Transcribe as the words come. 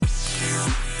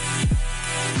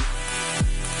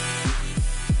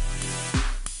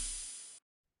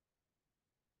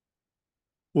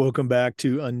Welcome back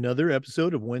to another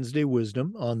episode of Wednesday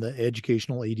Wisdom on the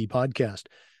Educational AD Podcast.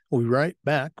 We'll be right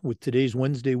back with today's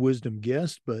Wednesday Wisdom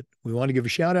guest, but we want to give a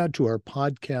shout out to our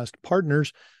podcast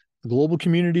partners, the Global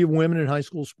Community of Women in High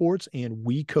School Sports and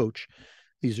We Coach.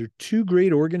 These are two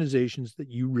great organizations that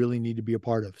you really need to be a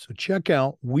part of. So check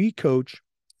out We Coach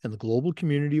and the Global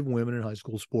Community of Women in High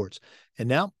School Sports. And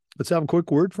now let's have a quick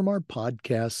word from our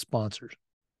podcast sponsors.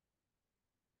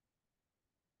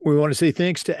 We want to say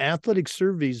thanks to Athletic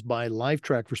Surveys by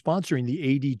Lifetrack for sponsoring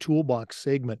the AD Toolbox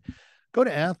segment. Go to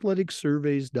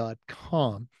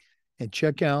athleticsurveys.com and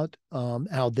check out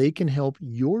how they can help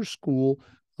your school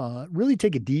really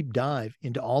take a deep dive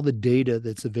into all the data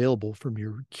that's available from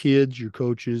your kids, your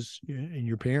coaches, and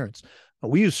your parents.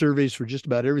 We use surveys for just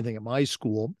about everything at my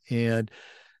school, and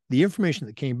the information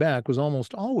that came back was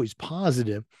almost always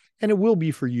positive, and it will be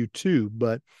for you too.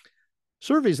 But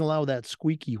surveys allow that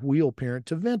squeaky wheel parent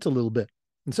to vent a little bit.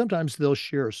 And sometimes they'll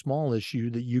share a small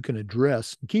issue that you can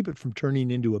address and keep it from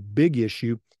turning into a big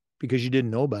issue because you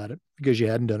didn't know about it, because you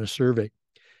hadn't done a survey.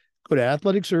 Go to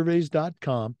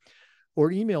athleticsurveys.com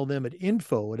or email them at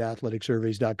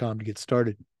info@athleticsurveys.com to get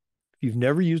started. If you've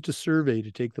never used a survey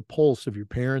to take the pulse of your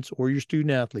parents or your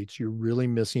student athletes, you're really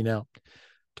missing out.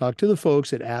 Talk to the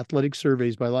folks at Athletic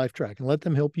Surveys by Lifetrack and let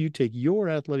them help you take your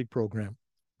athletic program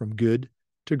from good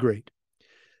to great.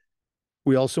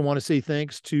 We also want to say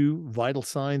thanks to Vital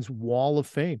Signs Wall of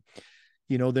Fame.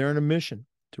 You know, they're on a mission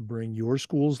to bring your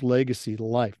school's legacy to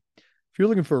life. If you're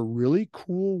looking for a really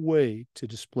cool way to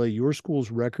display your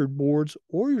school's record boards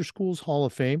or your school's Hall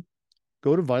of Fame,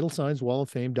 go to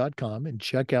vitalsignswalloffame.com and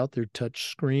check out their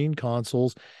touchscreen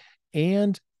consoles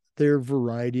and their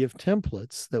variety of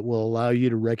templates that will allow you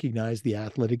to recognize the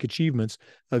athletic achievements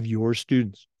of your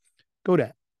students. Go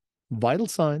to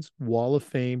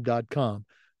vitalsignswalloffame.com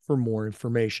for more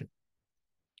information.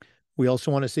 We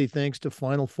also want to say thanks to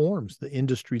Final Forms, the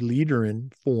industry leader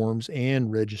in forms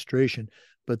and registration,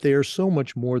 but they are so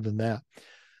much more than that.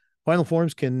 Final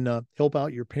Forms can help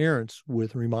out your parents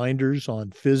with reminders on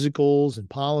physicals and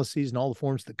policies and all the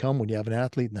forms that come when you have an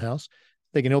athlete in the house.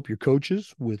 They can help your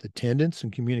coaches with attendance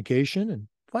and communication, and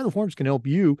Final Forms can help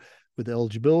you with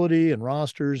eligibility and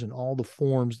rosters and all the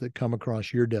forms that come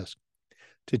across your desk.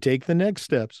 To take the next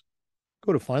steps,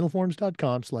 go to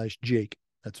finalforms.com/Jake.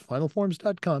 That's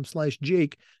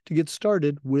finalforms.com/Jake to get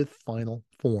started with Final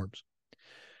Forms.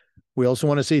 We also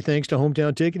want to say thanks to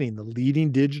Hometown Ticketing, the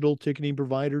leading digital ticketing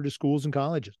provider to schools and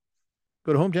colleges.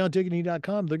 Go to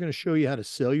hometownticketing.com. They're going to show you how to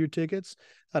sell your tickets,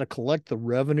 how to collect the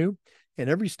revenue, and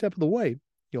every step of the way,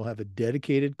 you'll have a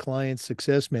dedicated client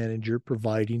success manager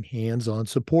providing hands-on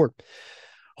support.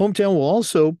 Hometown will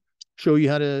also show you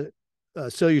how to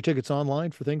sell your tickets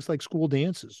online for things like school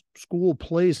dances, school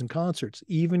plays and concerts,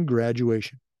 even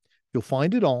graduation. You'll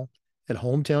find it all at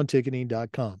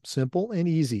hometownticketing.com. Simple and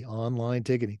easy online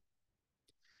ticketing.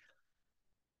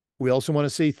 We also want to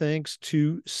say thanks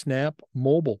to Snap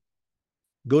Mobile.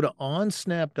 Go to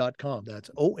onsnap.com, that's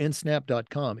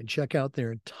onsnap.com, and check out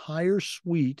their entire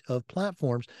suite of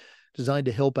platforms designed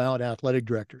to help out athletic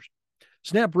directors.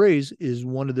 SnapRaise is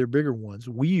one of their bigger ones.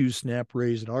 We use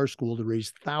SnapRaise at our school to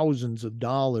raise thousands of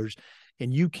dollars,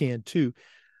 and you can too.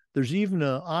 There's even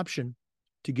an option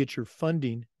to get your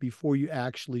funding before you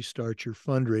actually start your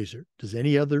fundraiser. Does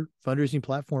any other fundraising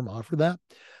platform offer that?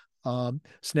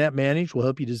 Snap Manage will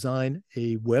help you design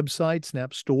a website.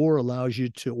 Snap Store allows you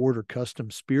to order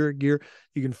custom spirit gear.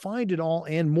 You can find it all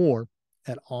and more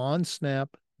at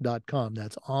onsnap.com.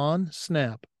 That's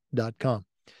onsnap.com.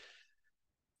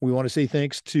 We want to say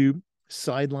thanks to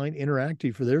Sideline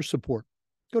Interactive for their support.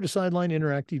 Go to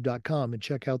sidelineinteractive.com and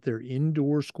check out their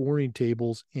indoor scoring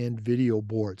tables and video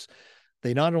boards.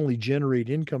 They not only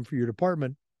generate income for your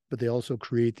department, but they also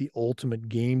create the ultimate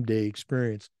game day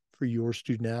experience for your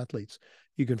student athletes.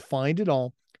 You can find it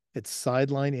all at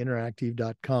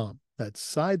sidelineinteractive.com.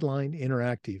 That's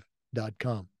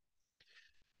sidelineinteractive.com.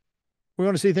 We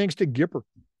want to say thanks to Gipper.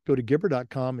 Go to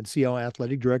Gipper.com and see how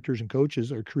athletic directors and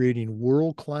coaches are creating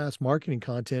world-class marketing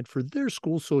content for their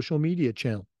school social media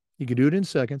channel. You can do it in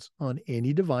seconds on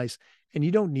any device, and you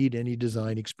don't need any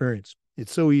design experience.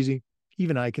 It's so easy.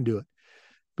 Even I can do it.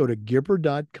 Go to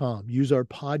Gipper.com. Use our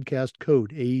podcast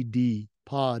code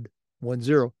ADPOD10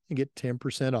 and get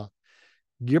 10% off.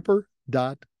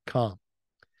 Gipper.com.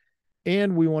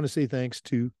 And we want to say thanks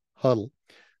to Huddle.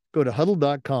 Go to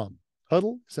Huddle.com.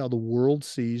 Huddle is how the world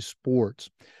sees sports.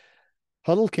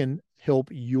 Huddle can help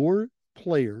your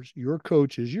players, your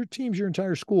coaches, your teams, your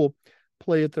entire school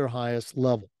play at their highest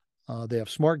level. They have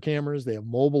smart cameras, they have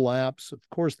mobile apps, of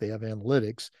course, they have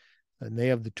analytics, and they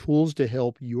have the tools to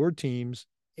help your teams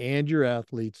and your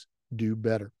athletes do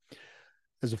better.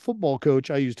 As a football coach,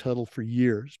 I used Huddle for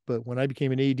years, but when I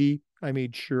became an AD, I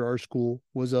made sure our school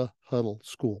was a Huddle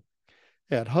school.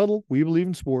 At Huddle, we believe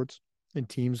in sports and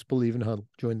teams believe in Huddle.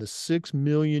 Join the 6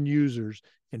 million users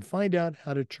and find out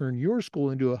how to turn your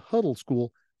school into a Huddle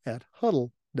school at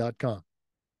huddle.com.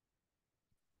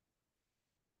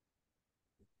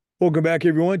 Welcome back,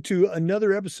 everyone, to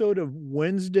another episode of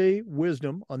Wednesday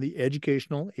Wisdom on the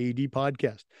Educational AD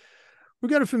Podcast. We've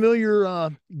got a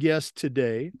familiar guest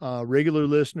today. Regular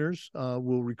listeners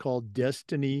will recall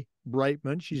Destiny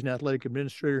Brightman. She's an athletic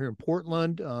administrator here in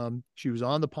Portland. She was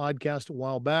on the podcast a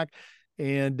while back,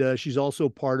 and she's also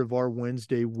part of our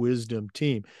Wednesday Wisdom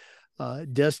team.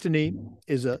 Destiny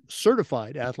is a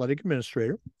certified athletic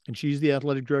administrator, and she's the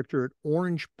athletic director at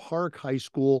Orange Park High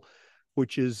School,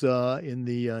 which is in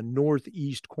the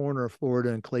northeast corner of Florida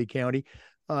in Clay County.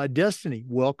 Destiny,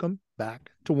 welcome back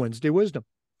to Wednesday Wisdom.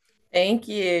 Thank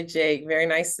you, Jake. Very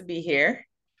nice to be here.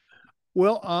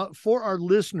 Well, for our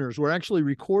listeners, we're actually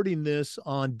recording this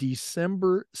on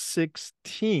December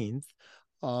 16th.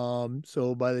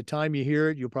 So by the time you hear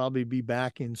it, you'll probably be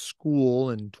back in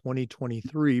school in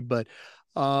 2023. But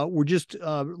we're just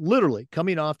literally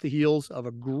coming off the heels of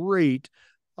a great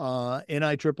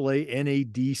NIAAA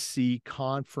NADC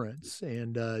conference.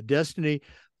 And Destiny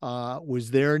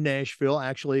was there in Nashville.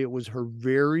 Actually, it was her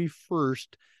very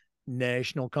first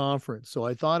national conference. So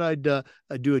I thought I'd do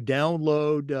a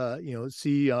download,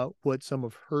 see what some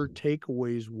of her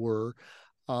takeaways were.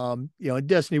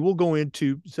 Destiny, we'll go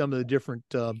into some of the different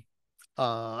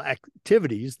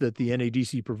activities that the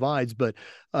NADC provides, but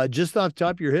just off the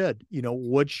top of your head,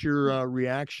 what's your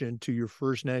reaction to your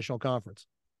first national conference?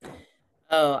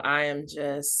 Oh, I am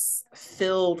just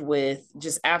filled with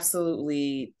just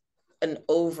absolutely an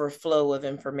overflow of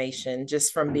information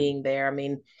just from being there. I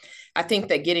mean, I think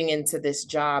that getting into this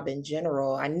job in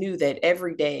general, I knew that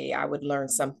every day I would learn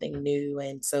something new.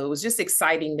 And so it was just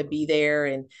exciting to be there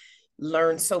and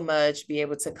learn so much, be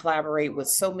able to collaborate with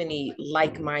so many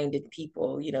like-minded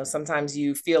people. Sometimes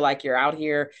you feel like you're out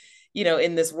here,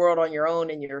 in this world on your own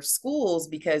in your schools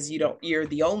because you're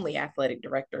the only athletic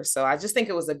director. So I just think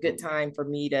it was a good time for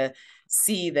me to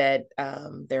see that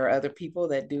there are other people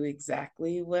that do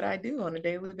exactly what I do on a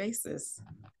daily basis.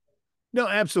 No,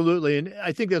 absolutely. And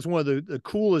I think that's one of the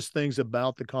coolest things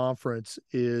about the conference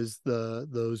is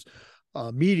those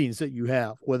meetings that you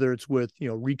have, whether it's with,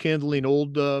 rekindling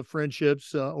old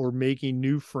friendships or making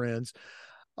new friends.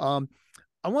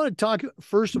 I want to talk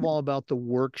first of all about the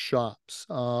workshops.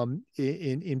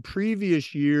 In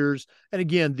previous years, and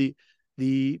again,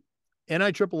 the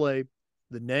NIAAA,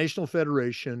 the National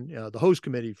Federation, the host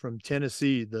committee from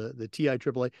Tennessee, the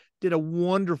TIAAA, did a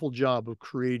wonderful job of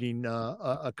creating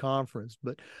a conference.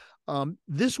 But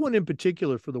this one in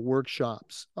particular for the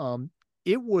workshops,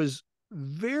 it was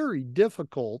very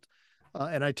difficult.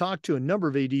 And I talked to a number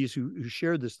of ADs who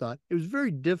shared this thought. It was very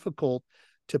difficult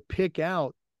to pick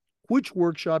out which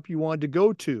workshop you wanted to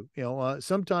go to.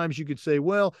 Sometimes you could say,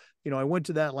 well, I went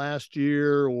to that last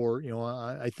year, or,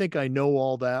 I think I know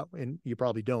all that, and you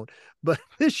probably don't. But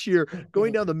this year,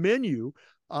 going down the menu,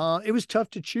 it was tough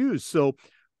to choose. So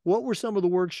what were some of the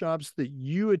workshops that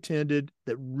you attended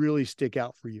that really stick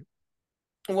out for you?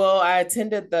 Well, I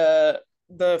attended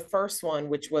the first one,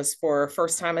 which was for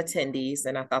first time attendees,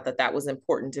 and I thought that was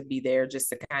important to be there just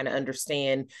to kind of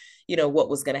understand, what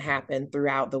was going to happen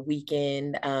throughout the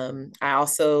weekend. I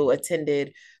also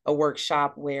attended a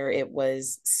workshop where it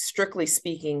was strictly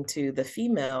speaking to the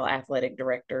female athletic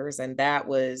directors, and that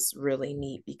was really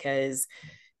neat because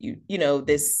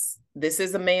this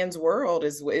is a man's world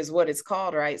is what it's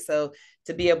called, right? So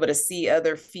to be able to see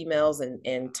other females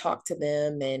and talk to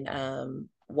them and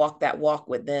walk that walk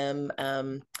with them.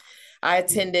 I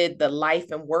attended the life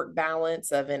and work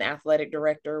balance of an athletic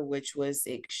director, which was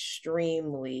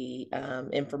extremely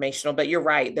informational. But you're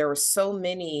right, there were so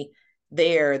many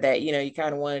there that you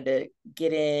kind of wanted to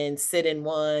get in, sit in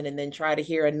one, and then try to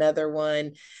hear another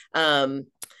one.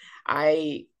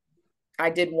 I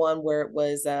did one where it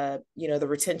was, the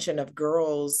retention of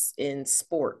girls in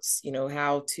sports,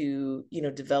 how to,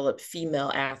 develop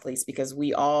female athletes, because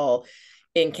we all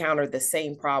encounter the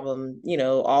same problem,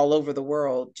 all over the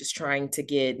world, just trying to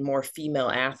get more female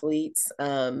athletes.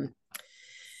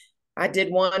 I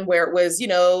did one where it was,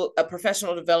 a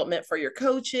professional development for your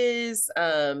coaches,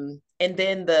 and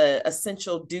then the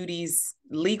essential duties,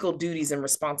 legal duties and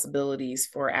responsibilities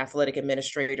for athletic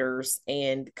administrators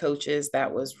and coaches.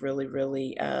 That was really,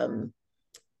 really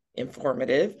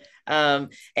informative. And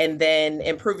then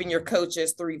improving your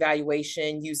coaches through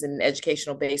evaluation using an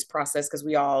educational based process, because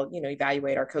we all,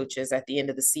 evaluate our coaches at the end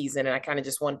of the season. And I kind of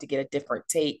just wanted to get a different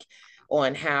take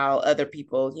on how other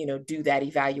people, do that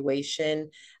evaluation,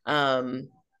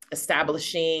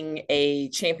 establishing a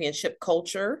championship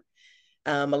culture,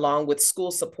 along with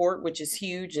school support, which is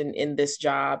huge in this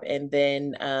job. And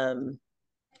then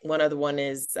one other one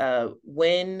is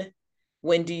when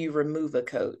do you remove a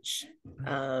coach?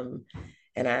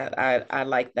 And I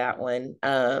like that one.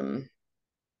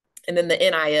 And then the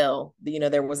NIL,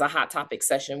 there was a hot topic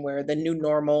session where the new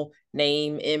normal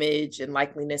name, image, and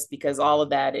likeliness, because all of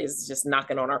that is just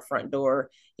knocking on our front door,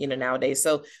 nowadays.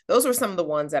 So those were some of the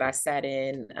ones that I sat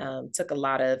in, took a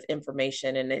lot of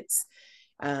information, and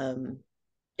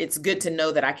it's good to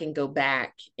know that I can go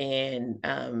back and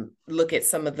look at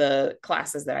some of the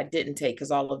classes that I didn't take,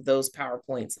 because all of those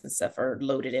PowerPoints and stuff are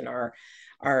loaded in our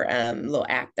little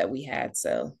app that we had.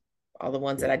 So all the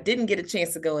ones that I didn't get a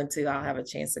chance to go into, I'll have a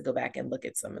chance to go back and look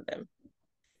at some of them.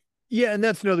 Yeah, and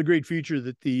that's another great feature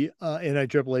that the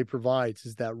NIAAA provides,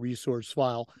 is that resource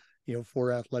file,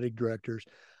 for athletic directors.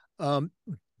 Want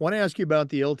to ask you about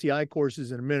the LTI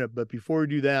courses in a minute, but before we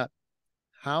do that,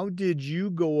 how did you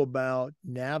go about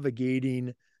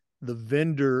navigating the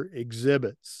vendor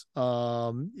exhibits?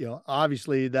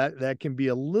 Obviously that can be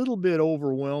a little bit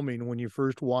overwhelming when you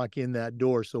first walk in that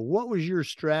door. So what was your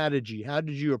strategy? How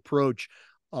did you approach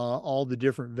all the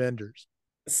different vendors?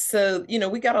 So,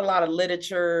 we got a lot of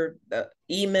literature,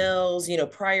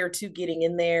 emails, prior to getting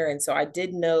in there. And so I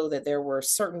did know that there were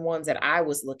certain ones that I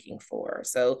was looking for.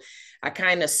 So I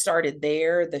kind of started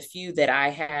there. The few that I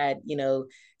had,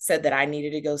 said that I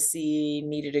needed to go see,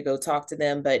 needed to go talk to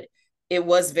them. But it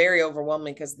was very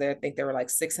overwhelming because I think there were like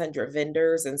 600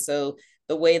 vendors. And so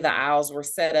the way the aisles were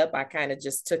set up, I kind of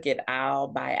just took it aisle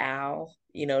by aisle,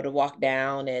 to walk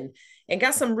down and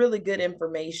got some really good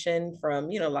information from,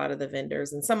 a lot of the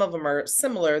vendors. And some of them are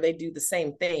similar. They do the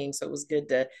same thing. So it was good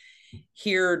to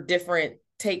hear different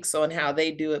takes on how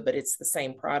they do it, but it's the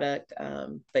same product.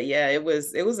 But yeah, it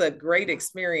was a great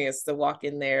experience to walk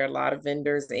in there. A lot of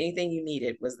vendors, anything you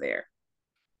needed was there.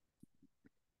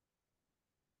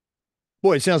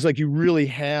 Boy, it sounds like you really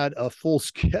had a full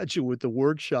schedule with the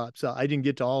workshops. I didn't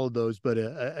get to all of those, but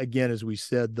again, as we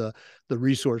said, the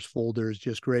resource folder is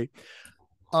just great.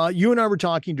 You and I were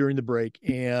talking during the break,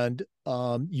 and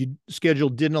you schedule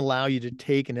didn't allow you to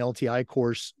take an LTI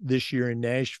course this year in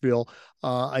Nashville.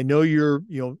 I know you're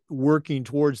working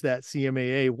towards that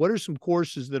CMAA. What are some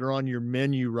courses that are on your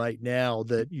menu right now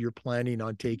that you're planning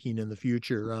on taking in the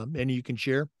future? Any you can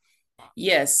share?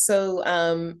 Yes. So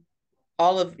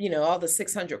all the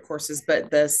 600 courses, but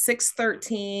the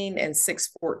 613 and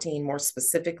 614 more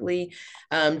specifically,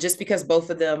 just because both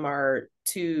of them are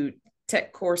two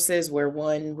tech courses, where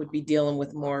one would be dealing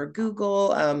with more Google,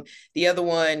 the other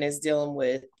one is dealing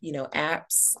with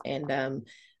apps. And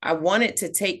I wanted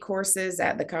to take courses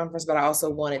at the conference, but I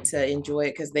also wanted to enjoy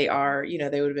it, because they would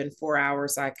have been 4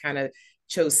 hours, so I kind of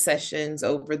chose sessions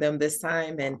over them this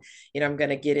time. And I'm going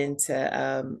to get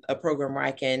into a program where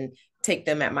I can take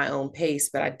them at my own pace,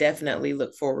 but I definitely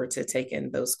look forward to taking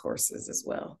those courses as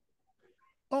well.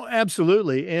 Oh,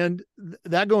 absolutely. And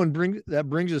that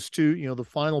brings us to, the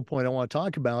final point I want to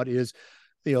talk about is,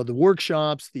 the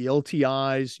workshops, the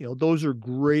LTIs, those are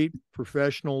great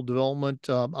professional development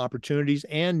opportunities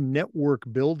and network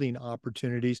building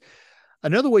opportunities.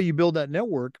 Another way you build that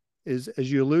network is,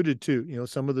 as you alluded to,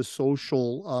 some of the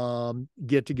social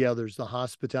get-togethers, the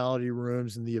hospitality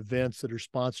rooms, and the events that are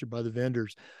sponsored by the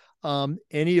vendors.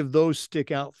 Any of those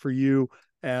stick out for you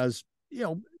as,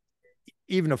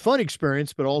 even a fun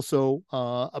experience, but also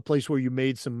a place where you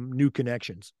made some new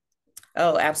connections?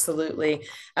 Oh, absolutely.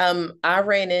 I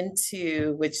ran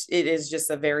into, which it is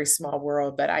just a very small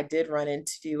world, but I did run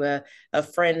into a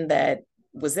friend that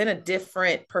was in a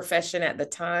different profession at the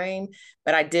time,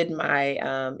 but I did my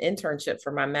internship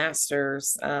for my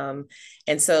master's. And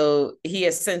so he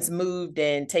has since moved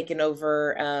and taken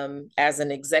over as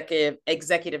an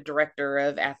executive director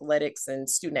of athletics and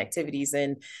student activities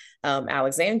in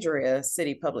Alexandria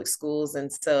City Public Schools.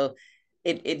 And so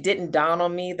it didn't dawn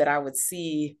on me that I would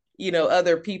see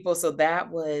other people. So that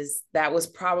was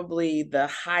probably the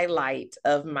highlight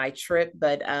of my trip.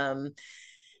 But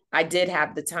I did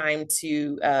have the time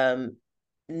to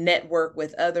network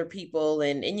with other people,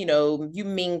 and you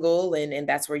mingle, and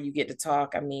that's where you get to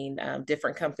talk. I mean,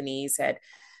 different companies had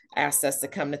asked us to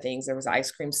come to things. There was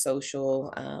Ice Cream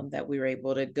Social that we were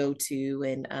able to go to.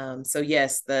 And so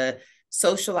yes, the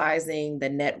socializing, the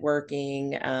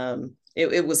networking,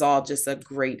 it was all just a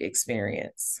great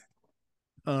experience.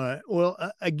 All right. Well,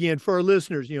 again, for our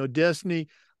listeners, Destiny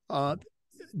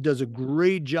does a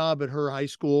great job at her high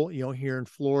school, here in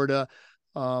Florida.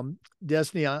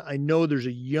 Destiny, I know there's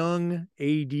a young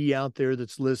AD out there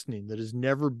that's listening that has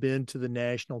never been to the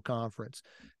national conference.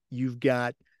 You've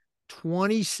got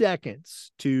 20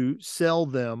 seconds to sell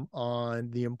them on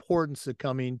the importance of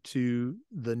coming to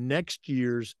the next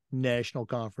year's national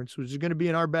conference, which is going to be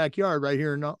in our backyard right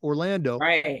here in Orlando.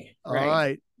 Right, All right.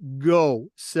 right, go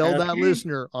sell that Okay.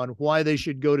 listener on why they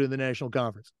should go to the national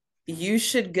conference. You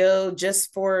should go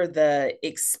just for the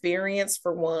experience,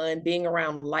 for one, being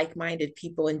around like-minded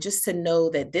people, and just to know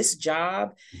that this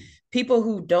job, people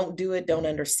who don't do it don't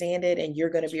understand it, and you're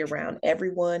going to be around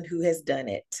everyone who has done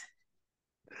it.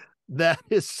 That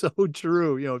is so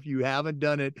true. If you haven't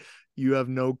done it, you have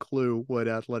no clue what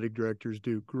athletic directors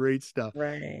do. Great stuff.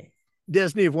 Right.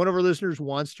 Destiny, if one of our listeners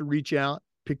wants to reach out,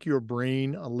 pick your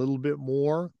brain a little bit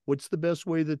more, what's the best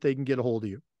way that they can get a hold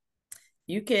of you?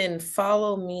 You can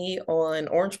follow me on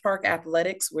Orange Park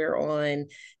Athletics. We're on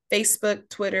Facebook,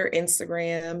 Twitter,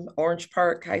 Instagram, Orange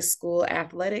Park High School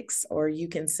Athletics, or you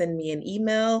can send me an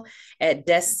email at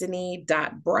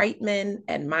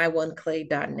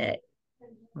destiny.brightman@myoneclay.net.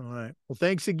 All right. Well,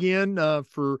 thanks again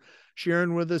for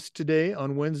sharing with us today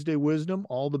on Wednesday Wisdom.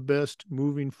 All the best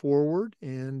moving forward.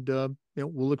 And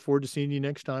we'll look forward to seeing you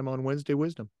next time on Wednesday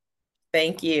Wisdom.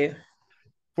 Thank you.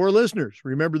 For listeners,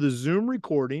 remember the Zoom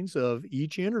recordings of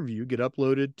each interview get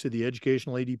uploaded to the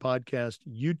Educational AD Podcast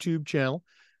YouTube channel.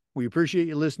 We appreciate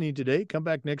you listening today. Come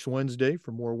back next Wednesday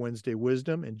for more Wednesday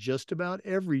Wisdom and just about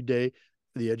every day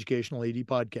for the Educational AD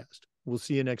Podcast. We'll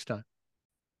see you next time.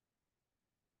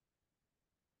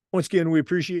 Once again, we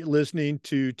appreciate listening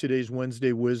to today's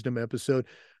Wednesday Wisdom episode.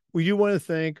 We do want to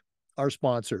thank our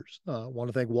sponsors. Want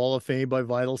to thank Wall of Fame by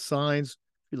Vital Signs.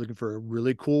 If you're looking for a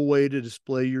really cool way to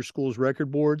display your school's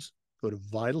record boards, go to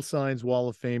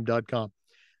vitalsignswalloffame.com.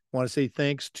 Want to say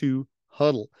thanks to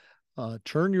Hudl.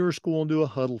 Turn your school into a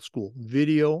Hudl school.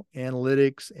 Video,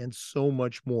 analytics, and so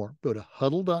much more. Go to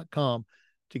hudl.com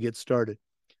to get started.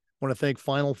 Want to thank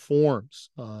Final Forms.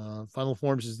 Final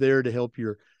Forms is there to help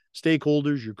your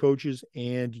stakeholders, your coaches,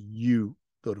 and you.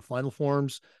 Go to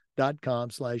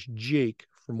finalforms.com/Jake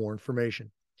for more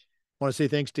information. I want to say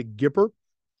thanks to Gipper.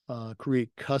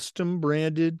 Create custom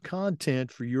branded content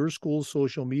for your school's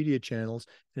social media channels.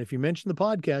 And if you mention the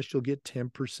podcast, you'll get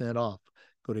 10% off.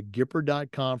 Go to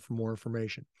Gipper.com for more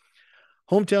information.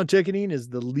 Hometown Ticketing is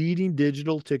the leading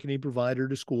digital ticketing provider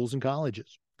to schools and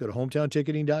colleges. Go to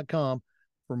hometownticketing.com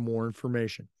for more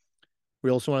information. We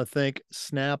also want to thank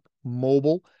Snap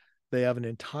Mobile. They have an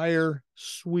entire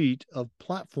suite of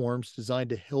platforms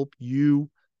designed to help you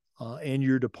and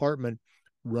your department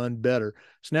run better.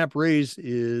 Snap Raise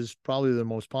is probably the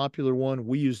most popular one.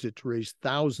 We used it to raise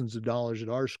thousands of dollars at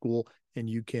our school, and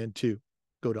you can too.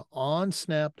 Go to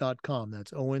onsnap.com.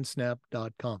 That's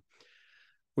onsnap.com.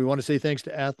 We want to say thanks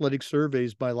to Athletic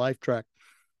Surveys by Lifetrack.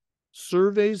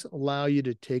 Surveys allow you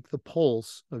to take the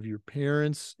pulse of your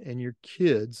parents and your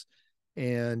kids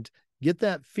and get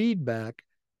that feedback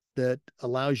that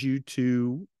allows you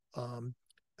to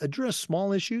address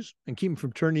small issues and keep them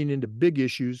from turning into big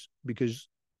issues because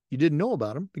you didn't know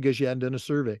about them because you hadn't done a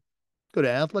survey. Go to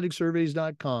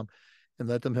athleticsurveys.com and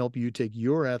let them help you take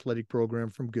your athletic program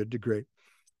from good to great.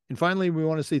 And finally, we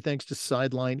want to say thanks to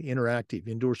Sideline Interactive,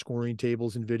 indoor scoring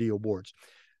tables and video boards.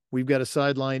 We've got a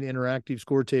Sideline Interactive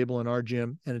score table in our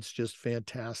gym, and it's just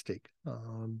fantastic.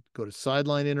 Go to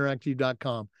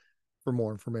sidelineinteractive.com for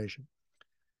more information.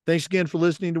 Thanks again for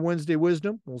listening to Wednesday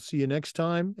Wisdom. We'll see you next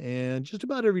time and just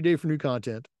about every day for new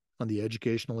content on the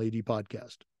Educational AD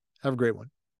Podcast. Have a great one.